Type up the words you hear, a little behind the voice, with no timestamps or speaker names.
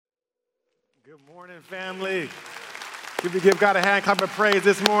Good morning, family. Give God a hand clap of praise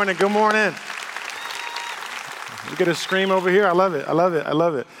this morning. Good morning. We get a scream over here. I love it. I love it. I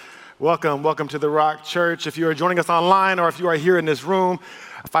love it. Welcome to the Rock Church. If you are joining us online or if you are here in this room,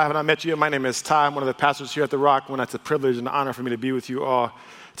 if I have not met you, my name is Ty. I'm one of the pastors here at the Rock. It's a privilege and an honor for me to be with you all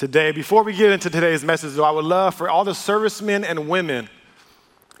today. Before we get into today's message, though, I would love for all the servicemen and women,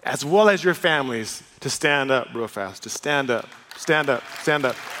 as well as your families, to stand up real fast. Just stand up. Stand up, stand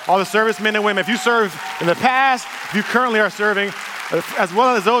up. All the servicemen and women, if you served in the past, if you currently are serving, as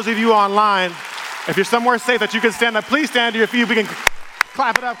well as those of you online, if you're somewhere safe that you can stand up, please stand to your feet. We can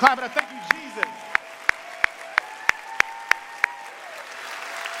clap it up, clap it up. Thank you, Jesus.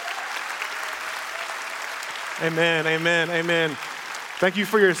 Amen, amen, amen. Thank you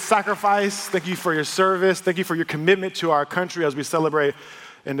for your sacrifice. Thank you for your service. Thank you for your commitment to our country as we celebrate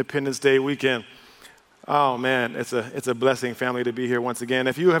Independence Day weekend. Oh, man, it's a blessing, family, to be here once again.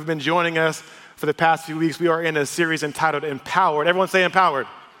 If you have been joining us for the past few weeks, we are in a series entitled Empowered. Everyone say Empowered.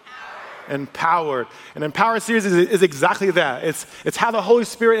 Empowered. An Empowered series is exactly that. It's how the Holy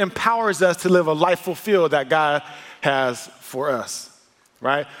Spirit empowers us to live a life fulfilled that God has for us,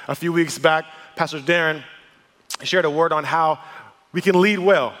 right? A few weeks back, Pastor Darren shared a word on how we can lead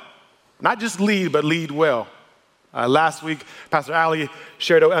well. Not just lead, but lead well. Last week, Pastor Ali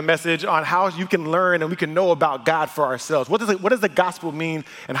shared a message on how you can learn and we can know about God for ourselves. What does the gospel mean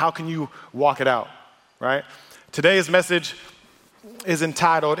and how can you walk it out, right? Today's message is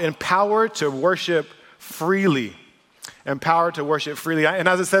entitled, Empowered to Worship Freely. Empowered to worship freely. And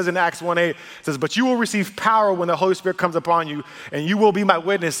as it says in Acts 1:8, it says, but you will receive power when the Holy Spirit comes upon you, and you will be my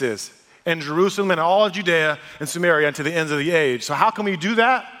witnesses in Jerusalem and all of Judea and Samaria and to the ends of the age. So how can we do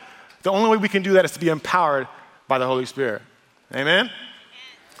that? The only way we can do that is to be empowered by the Holy Spirit. Amen?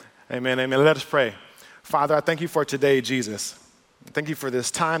 Amen, amen. Let us pray. Father, I thank you for today, Jesus. Thank you for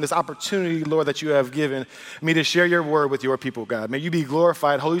this time, this opportunity, Lord, that you have given me to share your word with your people, God. May you be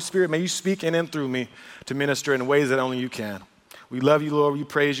glorified. Holy Spirit, may you speak in and through me to minister in ways that only you can. We love you, Lord. We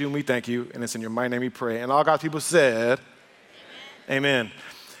praise you and we thank you. And it's in your mighty name we pray. And all God's people said, amen,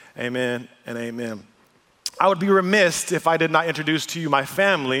 amen, and amen. I would be remiss if I did not introduce to you my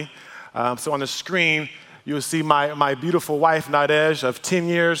family. So on the screen, you will see my beautiful wife, Nadej, of 10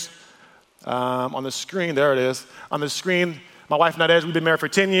 years. On the screen, there it is. On the screen, my wife, Nadej, we've been married for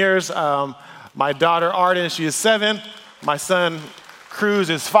 10 years. My daughter, Arden, she is 7. My son,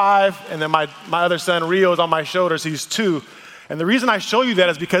 Cruz, is 5. And then my other son, Rio, is on my shoulders. He's 2. And the reason I show you that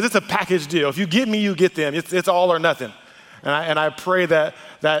is because it's a package deal. If you get me, you get them. It's all or nothing. And I pray that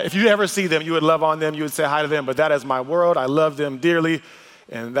if you ever see them, you would love on them, you would say hi to them. But that is my world. I love them dearly.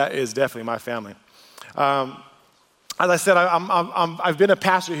 And that is definitely my family. As I said, I've been a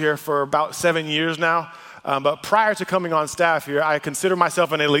pastor here for about 7 years now, but prior to coming on staff here, I consider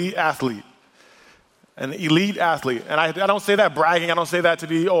myself an elite athlete. An elite athlete. And I don't say that bragging. I don't say that to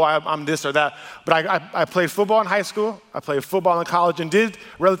be, I'm this or that. But I played football in high school. I played football in college and did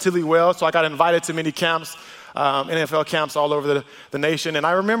relatively well. So I got invited to many camps, NFL camps all over the nation. And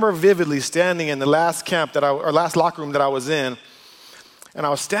I remember vividly standing in the last locker room that I was in. And I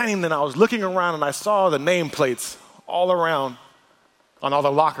was standing there and I was looking around and I saw the nameplates all around on all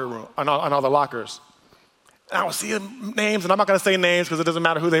the on all the lockers. And I was seeing names, and I'm not going to say names because it doesn't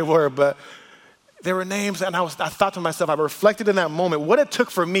matter who they were, but there were names, and I thought to myself, I reflected in that moment what it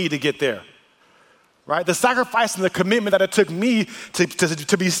took for me to get there, right? The sacrifice and the commitment that it took me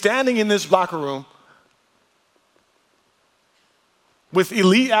to be standing in this locker room with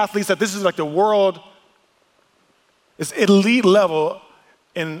elite athletes, that this is like the world, it's elite level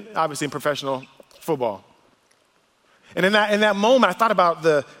obviously in professional football. And in that moment, I thought about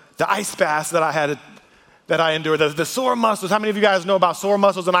the ice baths that I endured, the sore muscles. How many of you guys know about sore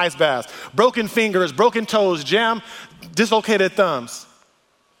muscles and ice baths? Broken fingers, broken toes, dislocated thumbs.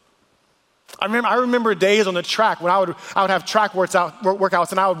 I remember days on the track when I would have track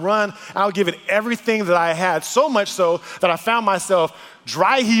workouts and I would run, and I would give it everything that I had, so much so that I found myself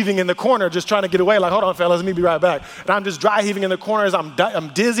dry heaving in the corner, just trying to get away, like, hold on, fellas, let me be right back. And I'm just dry heaving in the corners, I'm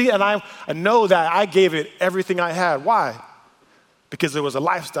dizzy, and I know that I gave it everything I had. Why? Because it was a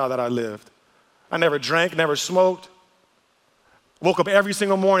lifestyle that I lived. I never drank, never smoked. Woke up every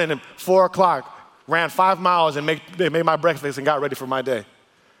single morning at 4 o'clock, ran 5 miles and made my breakfast and got ready for my day.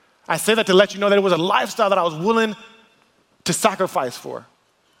 I say that to let you know that it was a lifestyle that I was willing to sacrifice for.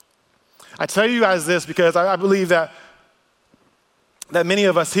 I tell you guys this because I believe that many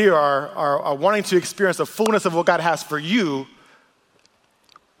of us here are wanting to experience the fullness of what God has for you.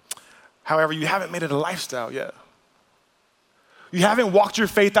 However, you haven't made it a lifestyle yet. You haven't walked your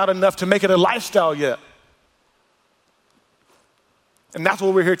faith out enough to make it a lifestyle yet. And that's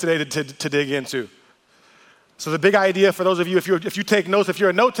what we're here today to dig into. So the big idea for those of you, if you take notes, if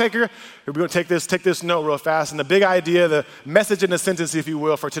you're a note taker, we're going to take this note real fast. And the big idea, the message in the sentence, if you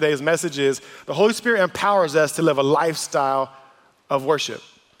will, for today's message is the Holy Spirit empowers us to live a lifestyle of worship.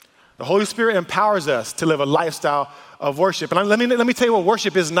 The Holy Spirit empowers us to live a lifestyle of worship. And let me tell you what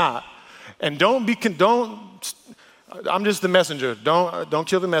worship is not. And I'm just the messenger. Don't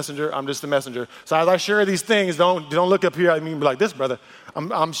kill the messenger. I'm just the messenger. So as I share these things, don't look up here at me and be like, this brother.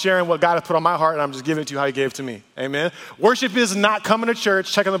 I'm sharing what God has put on my heart, and I'm just giving it to you how he gave it to me. Amen? Worship is not coming to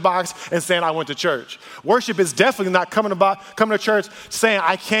church, checking the box, and saying I went to church. Worship is definitely not coming to church saying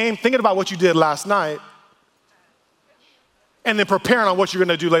I came, thinking about what you did last night, and then preparing on what you're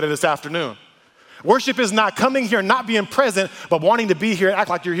going to do later this afternoon. Worship is not coming here, not being present, but wanting to be here and act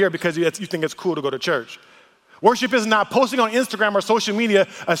like you're here because you think it's cool to go to church. Worship is not posting on Instagram or social media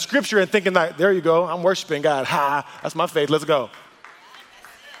a scripture and thinking that, there you go, I'm worshiping God. Ha, that's my faith, let's go.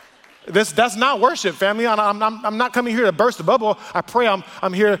 That's not worship, family. I'm not coming here to burst the bubble. I pray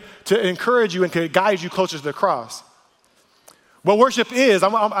I'm here to encourage you and to guide you closer to the cross. What worship is, I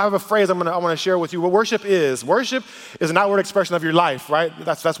have a phrase I want to share with you. What worship is an outward expression of your life, right?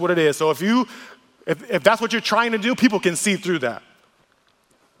 That's what it is. So if that's what you're trying to do, people can see through that,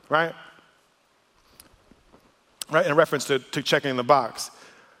 right? Right, in reference to checking the box.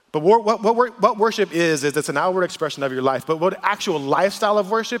 But what worship is it's an outward expression of your life. But what actual lifestyle of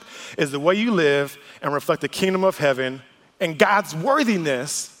worship is the way you live and reflect the kingdom of heaven and God's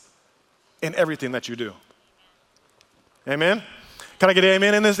worthiness in everything that you do. Amen? Can I get an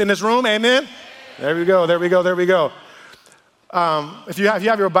amen in this room? Amen? There we go. If you have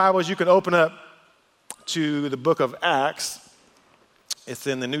your Bibles, you can open up to the book of Acts. It's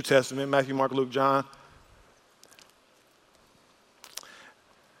in the New Testament, Matthew, Mark, Luke, John.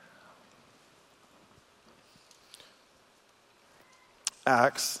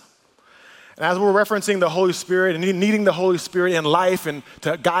 Acts. And as we're referencing the Holy Spirit and needing the Holy Spirit in life and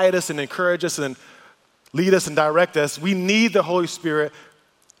to guide us and encourage us and lead us and direct us, we need the Holy Spirit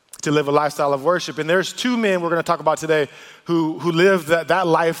to live a lifestyle of worship. And there's two men we're going to talk about today who live that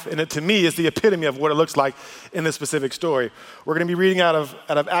life, and it to me is the epitome of what it looks like in this specific story. We're going to be reading out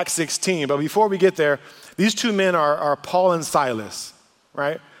of Acts 16. But before we get there, these two men are Paul and Silas,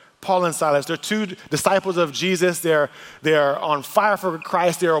 right? Paul and Silas. They're two disciples of Jesus. They're on fire for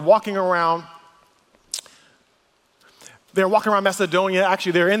Christ. They're walking around Macedonia.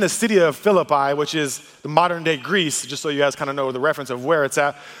 Actually, they're in the city of Philippi, which is the modern day Greece, just so you guys kind of know the reference of where it's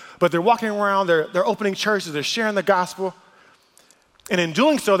at. But they're walking around, they're opening churches, they're sharing the gospel. And in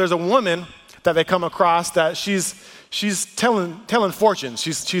doing so, there's a woman that they come across that she's telling fortunes.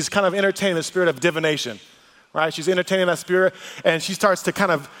 She's kind of entertaining the spirit of divination, right? She's entertaining that spirit, and she starts to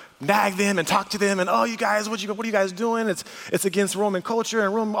kind of nag them and talk to them, and oh, you guys, what are you guys doing? It's against Roman culture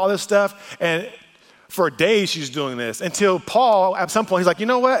and all this stuff. And for days she's doing this until Paul, at some point, he's like, you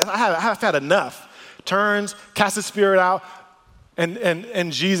know what? I have had enough. Turns, casts the spirit out, and in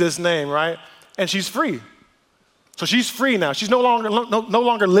Jesus' name, right? And she's free. So she's free now. She's no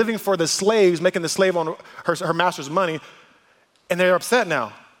longer living for the slaves, making the slave on her master's money. And they're upset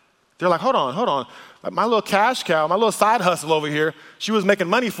now. They're like, hold on. My little cash cow, my little side hustle over here, she was making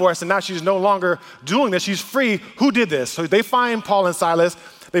money for us, and now she's no longer doing this. She's free. Who did this? So they find Paul and Silas.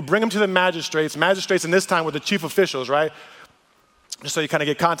 They bring them to the magistrates. Magistrates in this time were the chief officials, right? Just so you kind of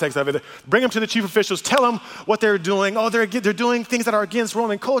get context of it. Bring them to the chief officials. Tell them what they're doing. Oh, they're doing things that are against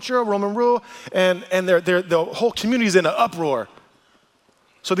Roman culture, Roman rule, and the whole community's in an uproar.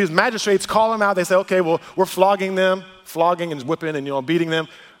 So these magistrates call them out. They say, okay, well, we're flogging them, and whipping and beating them.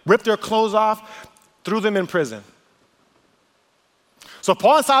 Rip their clothes off, threw them in prison. So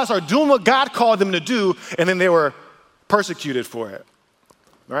Paul and Silas are doing what God called them to do, and then they were persecuted for it,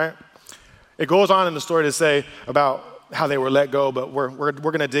 right? It goes on in the story to say about how they were let go, but we're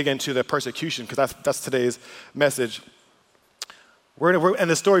going to dig into the persecution because that's today's message. And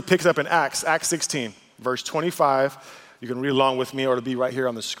the story picks up in Acts 16, verse 25. You can read along with me, or it'll be right here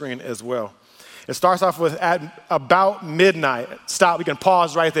on the screen as well. It starts off with at about midnight. Stop, we can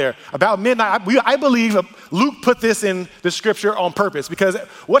pause right there. About midnight, I believe Luke put this in the scripture on purpose because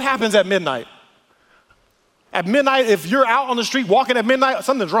what happens at midnight? At midnight, if you're out on the street walking at midnight,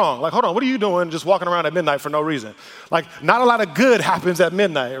 something's wrong. Like, hold on, what are you doing just walking around at midnight for no reason? Like, not a lot of good happens at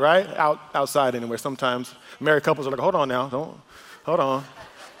midnight, right? Outside anyway. Sometimes married couples are like, hold on,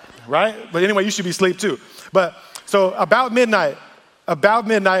 right? But anyway, you should be asleep too. But so about midnight, we're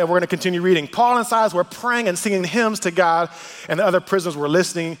going to continue reading. Paul and Silas were praying and singing hymns to God, and the other prisoners were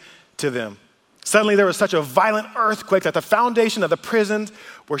listening to them. Suddenly there was such a violent earthquake that the foundation of the prisons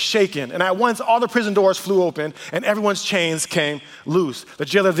were shaken. And at once all the prison doors flew open and everyone's chains came loose. The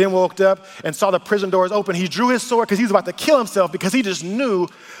jailer then woke up and saw the prison doors open. He drew his sword because he was about to kill himself because he just knew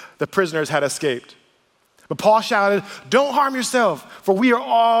the prisoners had escaped. But Paul shouted, "Don't harm yourself, for we are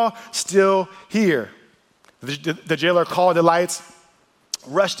all still here." The jailer called the lights,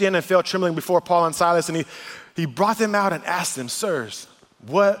 rushed in and fell trembling before Paul and Silas, and he brought them out and asked them, "Sirs,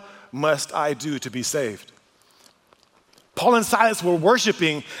 what must I do to be saved?" Paul and Silas were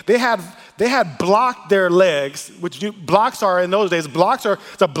worshiping. They had blocked their legs, which blocks are in those days.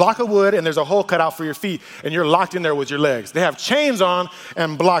 It's a block of wood and there's a hole cut out for your feet and you're locked in there with your legs. They have chains on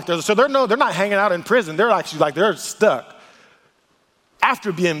and blocked. So they're not hanging out in prison. They're actually they're stuck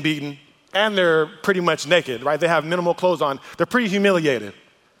after being beaten and they're pretty much naked, right? They have minimal clothes on. They're pretty humiliated.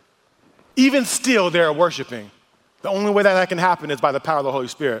 Even still, they're worshiping. The only way that can happen is by the power of the Holy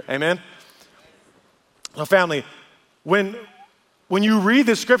Spirit. Amen? So family, when you read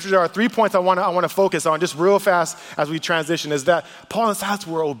the scripture, there are 3 points I want to focus on just real fast as we transition, is that Paul and Silas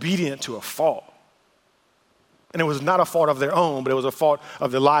were obedient to a fault. And it was not a fault of their own, but it was a fault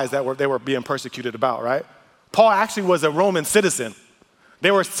of the lies that they were being persecuted about, right? Paul actually was a Roman citizen.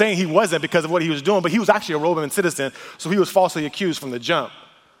 They were saying he wasn't because of what he was doing, but he was actually a Roman citizen, so he was falsely accused from the jump.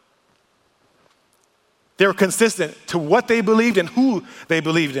 They were consistent to what they believed and who they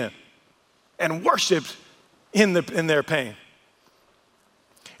believed in and worshiped in their pain.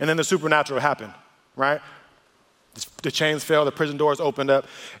 And then the supernatural happened, right? The chains fell, the prison doors opened up,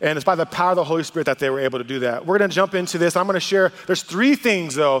 and it's by the power of the Holy Spirit that they were able to do that. We're going to jump into this. I'm going to share, there's 3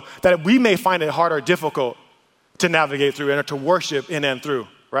 things, though, that we may find it hard or difficult to navigate through and to worship in and through,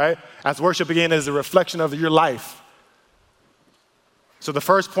 right? As worship, again, is a reflection of your life. So the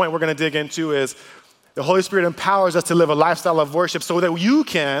first point we're going to dig into is the Holy Spirit empowers us to live a lifestyle of worship so that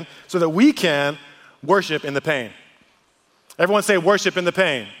we can worship in the pain. Everyone say worship in the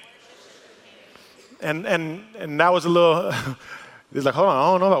pain. And that was a little, it's like, hold on,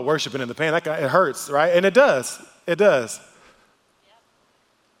 I don't know about worshiping in the pain. It hurts, right? And it does. It does.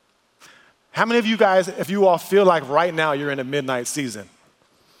 How many of you guys, if you all feel like right now you're in a midnight season?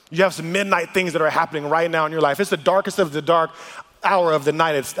 You have some midnight things that are happening right now in your life. It's the darkest of the dark hour of the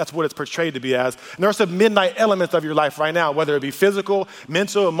night. That's what it's portrayed to be as. And there are some midnight elements of your life right now, whether it be physical,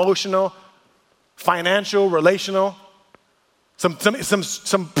 mental, emotional, financial, relational, some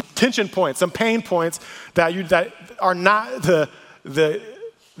tension points, some pain points that are not the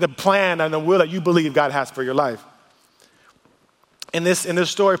plan and the will that you believe God has for your life. In this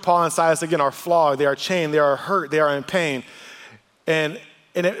story, Paul and Silas, again, are flawed. They are chained. They are hurt. They are in pain. And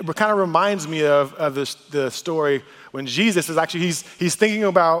it kind of reminds me of the story when Jesus is actually, he's thinking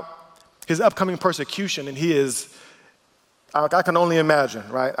about his upcoming persecution, and he is, I can only imagine,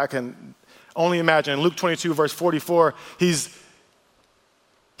 right? I can only imagine. In Luke 22, verse 44, he's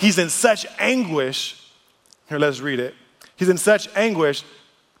in such anguish. Here, let's read it. He's in such anguish,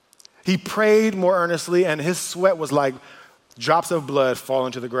 he prayed more earnestly, and his sweat was like drops of blood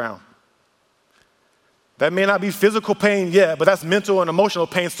falling to the ground. That may not be physical pain yet, but that's mental and emotional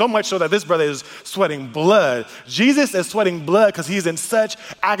pain, so much so that this brother is sweating blood. Jesus is sweating blood because he's in such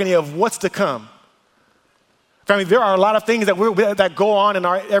agony of what's to come. Family, there are a lot of things that go on in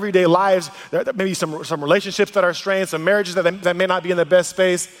our everyday lives. There may be some relationships that are strained, some marriages that may not be in the best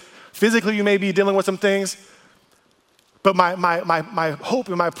space. Physically, you may be dealing with some things. But my hope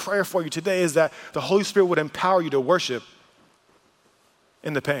and my prayer for you today is that the Holy Spirit would empower you to worship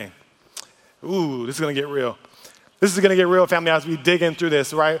in the pain. Ooh, this is going to get real. This is going to get real, family, as we dig in through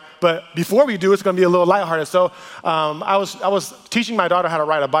this, right? But before we do, it's going to be a little lighthearted. So I was teaching my daughter how to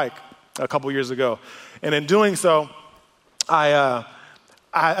ride a bike a couple years ago. And in doing so, I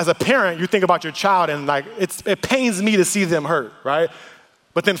as a parent, you think about your child and it pains me to see them hurt, right?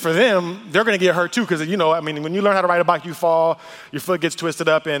 But then for them, they're going to get hurt too because, when you learn how to ride a bike, you fall, your foot gets twisted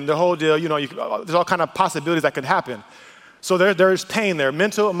up and the whole deal, there's all kind of possibilities that could happen. So there's pain there,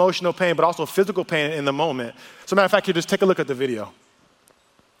 mental, emotional pain, but also physical pain in the moment. So matter of fact, you just take a look at the video.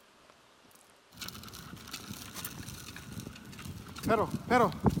 Pedal.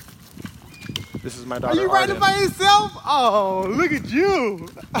 This is my daughter. Are you riding by yourself? Oh, look at you.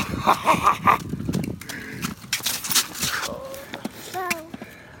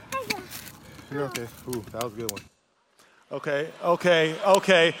 You're okay. Ooh, that was a good one. Okay,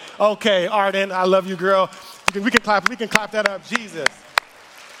 Arden, I love you, girl. We can clap that up, Jesus.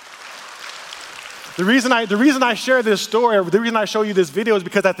 The reason I share this story, or the reason I show you this video is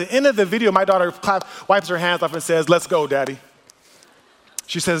because at the end of the video, my daughter wipes her hands off and says, "Let's go, Daddy."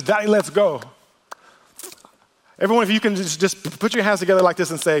 She says, "Daddy, let's go." Everyone, if you can just put your hands together like this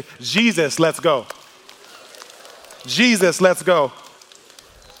and say, Jesus, let's go. Jesus, let's go.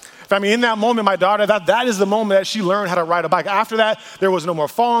 I mean, in that moment, my daughter, that is the moment that she learned how to ride a bike. After that, there was no more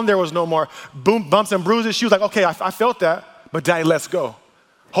falling. There was no more bumps and bruises. She was like, okay, I felt that, but Daddy, let's go.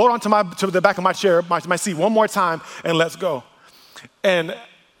 Hold on to the back of my chair, my seat one more time, and let's go. And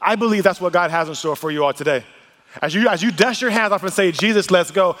I believe that's what God has in store for you all today. As you dust your hands off and say, Jesus,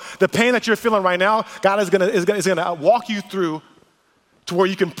 let's go, the pain that you're feeling right now, God is gonna walk you through to where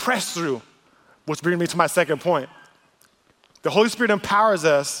you can press through, which brings me to my second point. The Holy Spirit empowers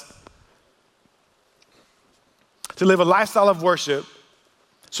us to live a lifestyle of worship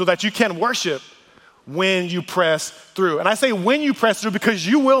so that you can worship when you press through. And I say when you press through because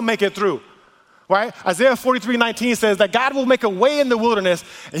you will make it through, right? Isaiah 43:19 says that God will make a way in the wilderness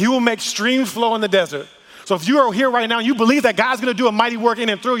and he will make streams flow in the desert. So if you are here right now and you believe that God's gonna do a mighty work in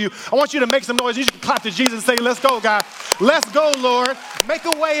and through you, I want you to make some noise. You can clap to Jesus and say, let's go, God. Let's go, Lord. Make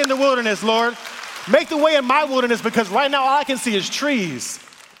a way in the wilderness, Lord. Make the way in my wilderness because right now all I can see is trees.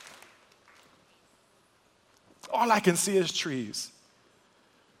 All I can see is trees.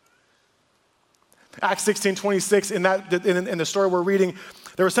 Acts 16:26, in the story we're reading,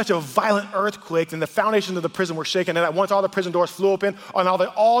 there was such a violent earthquake and the foundations of the prison were shaken, and at once all the prison doors flew open and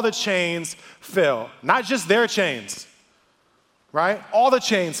all the chains fell. Not just their chains, right? All the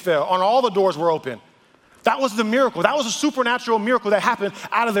chains fell and all the doors were open. That was the miracle. That was a supernatural miracle that happened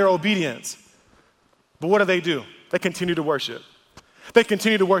out of their obedience. But what do? They continued to worship. They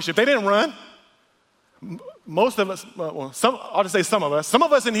continued to worship. They didn't run. Most of us, I'll just say some of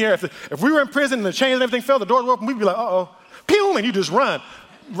us in here, if we were in prison and the chains and everything fell, the doors were open, we'd be like, uh-oh, pew, and you just run.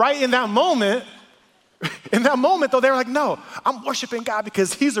 Right in that moment, though, they were like, no, I'm worshiping God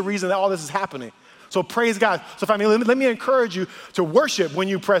because he's the reason that all this is happening. So praise God. So family, let me encourage you to worship when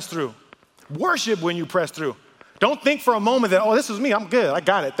you press through. Worship when you press through. Don't think for a moment that, oh, this is me, I'm good, I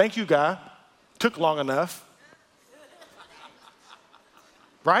got it. Thank you, God. Took long enough.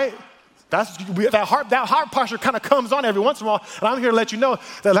 Right? That heart posture kind of comes on every once in a while, and I'm here to let you know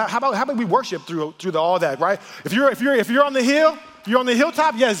that how about we worship through all that, right? If you're on the hill, you're on the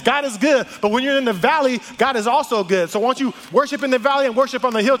hilltop, yes, God is good, but when you're in the valley, God is also good. So why don't you worship in the valley and worship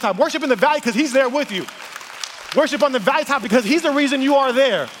on the hilltop? Worship in the valley because he's there with you. Worship on the valley top because he's the reason you are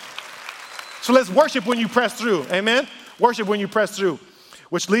there. So let's worship when you press through, amen? Worship when you press through,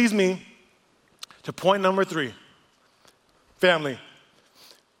 which leads me to point number 3, family.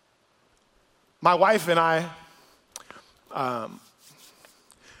 My wife and I,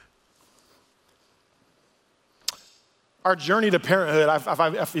 our journey to parenthood,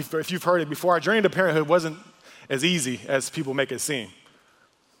 if you've heard it before, our journey to parenthood wasn't as easy as people make it seem,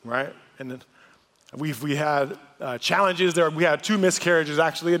 right? And we had challenges there. We had 2 miscarriages,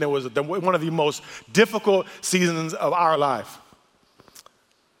 actually, and it was one of the most difficult seasons of our life.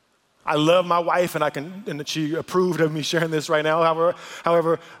 I love my wife, and she approved of me sharing this right now.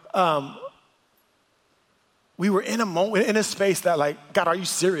 However, we were in a space that, like, God, are you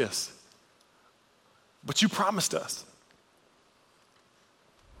serious? But you promised us.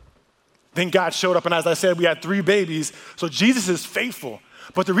 Then God showed up, and as I said, we had 3 babies. So Jesus is faithful.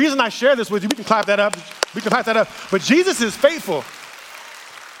 But the reason I share this with you, we can clap that up. But Jesus is faithful.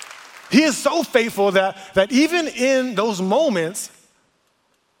 He is so faithful that even in those moments,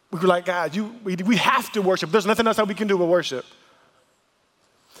 we were like, God, we have to worship. There's nothing else that we can do but worship.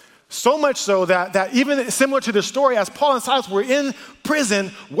 So much so that even similar to the story, as Paul and Silas were in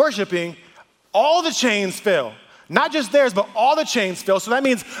prison worshiping, all the chains fell. Not just theirs, but all the chains fell. So that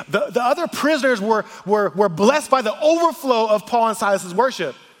means the other prisoners were blessed by the overflow of Paul and Silas'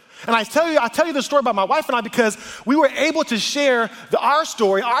 worship. And I tell you the story about my wife and I because we were able to share our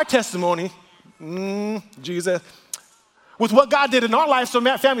story, our testimony, Jesus, with what God did in our life. So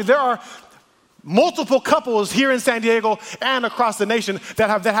family, there are multiple couples here in San Diego and across the nation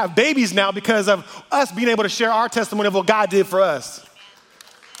that have babies now because of us being able to share our testimony of what God did for us.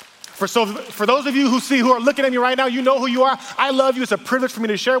 For those of you who are looking at me right now, you know who you are. I love you. It's a privilege for me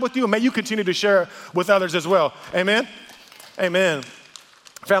to share with you, and may you continue to share with others as well. Amen? Amen.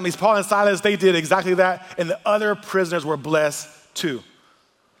 Families, Paul and Silas, they did exactly that, and the other prisoners were blessed too.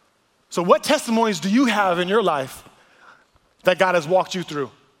 So what testimonies do you have in your life that God has walked you through?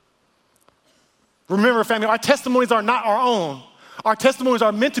 Remember, family, our testimonies are not our own. Our testimonies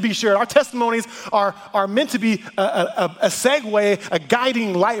are meant to be shared. Our testimonies are meant to be a segue, a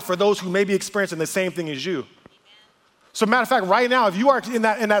guiding light for those who may be experiencing the same thing as you. So matter of fact, right now, if you are in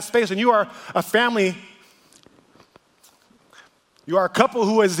that space and you are a family, you are a couple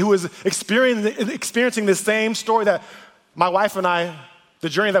who is experiencing the same story that my wife and I, the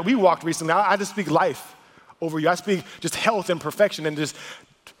journey that we walked recently, I just speak life over you. I speak just health and perfection and just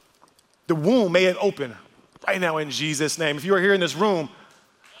the womb, may it open right now in Jesus' name. If you are here in this room,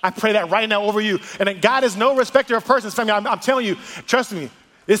 I pray that right now over you. And that God is no respecter of persons. Family, I'm telling you, trust me,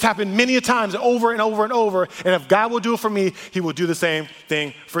 this happened many a times over and over and over. And if God will do it for me, he will do the same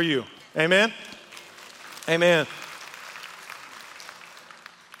thing for you. Amen? Amen.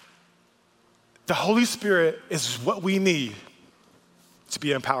 The Holy Spirit is what we need to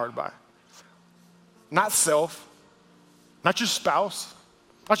be empowered by. Not self, not your spouse,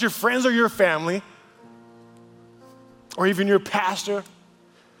 not your friends or your family, or even your pastor,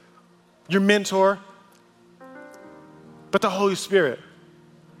 your mentor, but the Holy Spirit.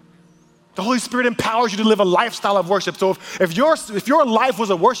 The Holy Spirit empowers you to live a lifestyle of worship. So if your life was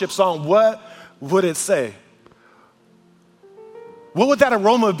a worship song, what would it say? What would that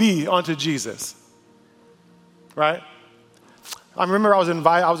aroma be unto Jesus? Right? I remember I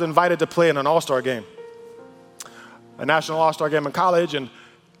was invited to play in an all-star game, a national all-star game in college, and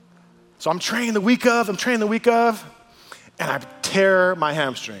so I'm training the week of, and I tear my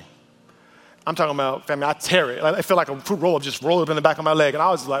hamstring. I'm talking about, family, I tear it. I feel like a fruit roll just rolled up in the back of my leg, and I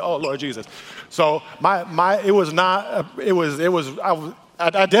was like, oh, Lord Jesus. So I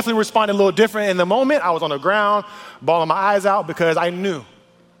definitely responded a little different. In the moment, I was on the ground, bawling my eyes out because I knew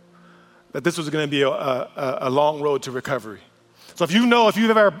that this was going to be a long road to recovery. So if you've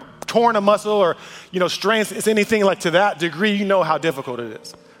ever torn a muscle or, strained, it's anything like to that degree, you know how difficult it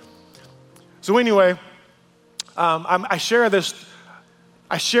is. So anyway, I share the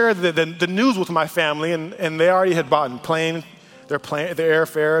news with my family, and they already had bought their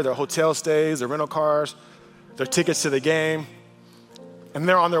airfare, their hotel stays, their rental cars, their tickets to the game, and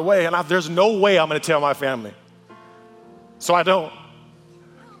they're on their way. And there's no way I'm going to tell my family, so I don't.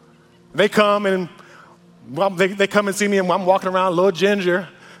 They come and they come and see me, and I'm walking around a little ginger,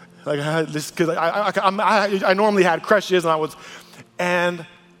 like because I normally had crutches, and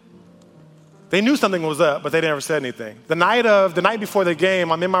they knew something was up, but they never said anything. The night before the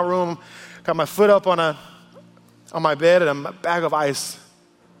game, I'm in my room, got my foot up on my bed, and a bag of ice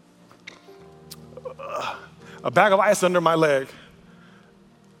under my leg.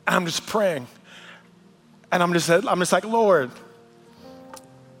 And I'm just praying, and I'm just like, Lord,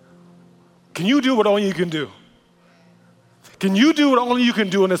 can you do what only you can do? Can you do what only you can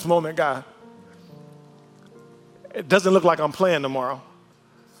do in this moment, God? It doesn't look like I'm playing tomorrow,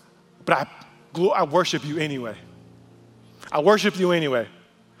 but I worship you anyway. I worship you anyway.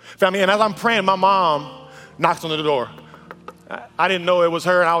 Family, and as I'm praying, my mom knocks on the door. I didn't know it was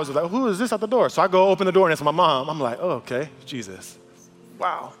her, and I was like, who is this at the door? So I go open the door, and it's my mom. I'm like, oh, okay, Jesus.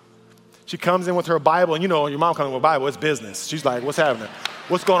 Wow. She comes in with her Bible, and your mom comes in with a Bible, it's business. She's like, what's happening?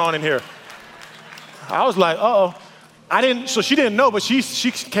 What's going on in here? I was like, uh-oh. So she didn't know, but she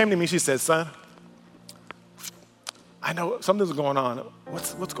came to me, she said, son, I know something's going on.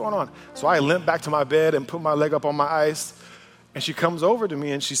 What's going on? So I limp back to my bed and put my leg up on my ice, and she comes over to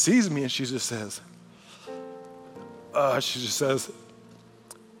me, and she sees me, and she just says,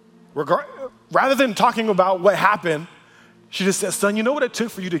 rather than talking about what happened, she just says, son, you know what it took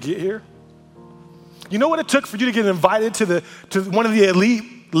for you to get here? You know what it took for you to get invited to one of the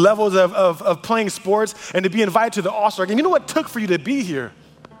elite levels of playing sports and to be invited to the All-Star game? You know what it took for you to be here?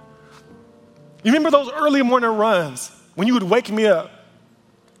 You remember those early morning runs when you would wake me up?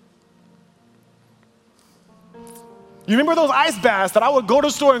 You remember those ice baths that I would go to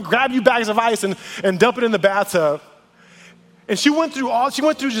the store and grab you bags of ice and dump it in the bathtub? And she went through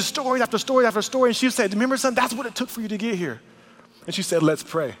just story after story after story, and she said, remember, son, that's what it took for you to get here. And she said, let's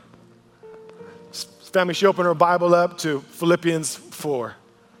pray. Family, she opened her Bible up to Philippians 4.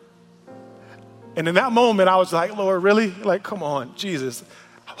 And in that moment, I was like, Lord, really? Like, come on, Jesus.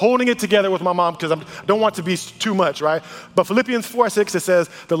 Holding it together with my mom because I don't want to be too much, right? But Philippians 4:6, it says,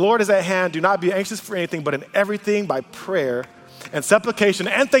 the Lord is at hand. Do not be anxious for anything, but in everything by prayer and supplication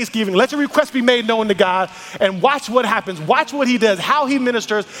and thanksgiving, let your requests be made known to God, and watch what happens. Watch what he does, how he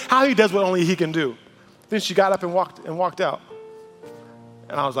ministers, how he does what only he can do. Then she got up and walked out.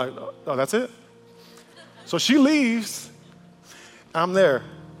 And I was like, oh, that's it? So she leaves. I'm there.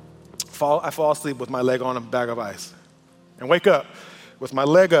 I fall asleep with my leg on a bag of ice and wake up with my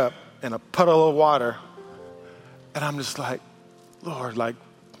leg up in a puddle of water. And I'm just like, Lord, like,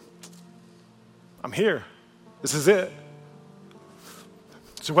 I'm here. This is it.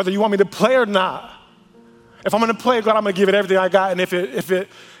 So whether you want me to play or not, if I'm going to play, God, I'm going to give it everything I got. And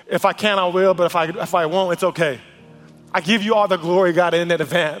if I can, I will. But if I won't, it's okay. I give you all the glory, God, in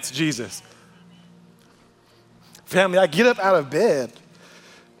advance, Jesus. Family, I get up out of bed.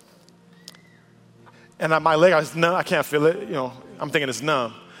 And my leg, I can't feel it. I'm thinking it's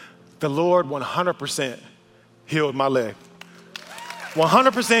numb. The Lord 100% healed my leg.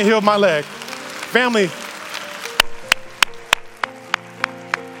 100% healed my leg. Family,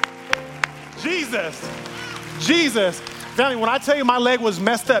 Jesus. Family, when I tell you my leg was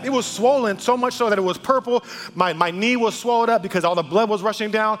messed up, it was swollen so much so that it was purple. My knee was swelled up because all the blood was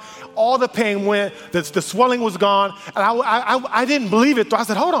rushing down. All the pain went. The swelling was gone. And I didn't believe it. So I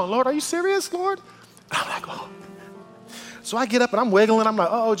said, hold on, Lord, are you serious, Lord? And I'm like, oh. So I get up and I'm wiggling. I'm like,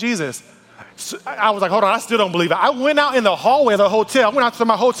 oh, Jesus. So I was like, hold on, I still don't believe it. I went out in the hallway of the hotel. I went out to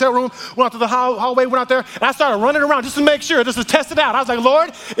my hotel room, went out to the hallway, went out there, and I started running around just to make sure, just to test it out. I was like,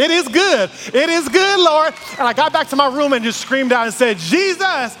 Lord, it is good. It is good, Lord. And I got back to my room and just screamed out and said,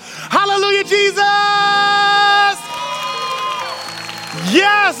 Jesus, hallelujah, Jesus.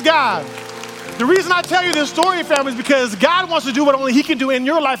 Yes, God. The reason I tell you this story, family, is because God wants to do what only he can do in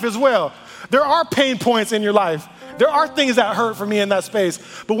your life as well. There are pain points in your life. There are things that hurt for me in that space.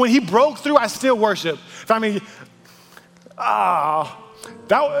 But when he broke through, I still worship. I mean, I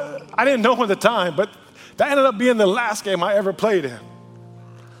didn't know at the time, but that ended up being the last game I ever played in.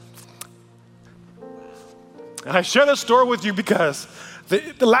 And I share this story with you because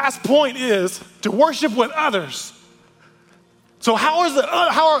the last point is to worship with others. So how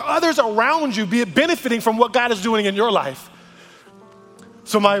are others around you benefiting from what God is doing in your life?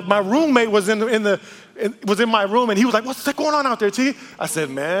 So my roommate was in my room, and he was like, what's going on out there, T? I said,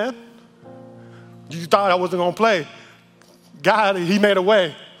 man, you thought I wasn't going to play. God, he made a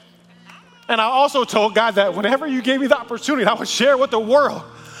way. And I also told God that whenever you gave me the opportunity, I would share with the world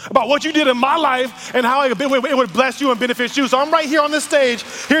about what you did in my life and how it would bless you and benefit you. So I'm right here on this stage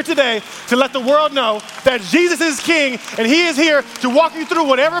here today to let the world know that Jesus is King, and he is here to walk you through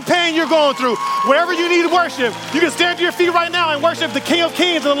whatever pain you're going through, wherever you need worship. You can stand to your feet right now and worship the King of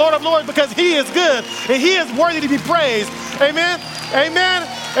Kings and the Lord of Lords, because he is good and he is worthy to be praised. Amen, amen,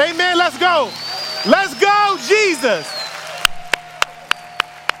 amen. Let's go. Let's go, Jesus.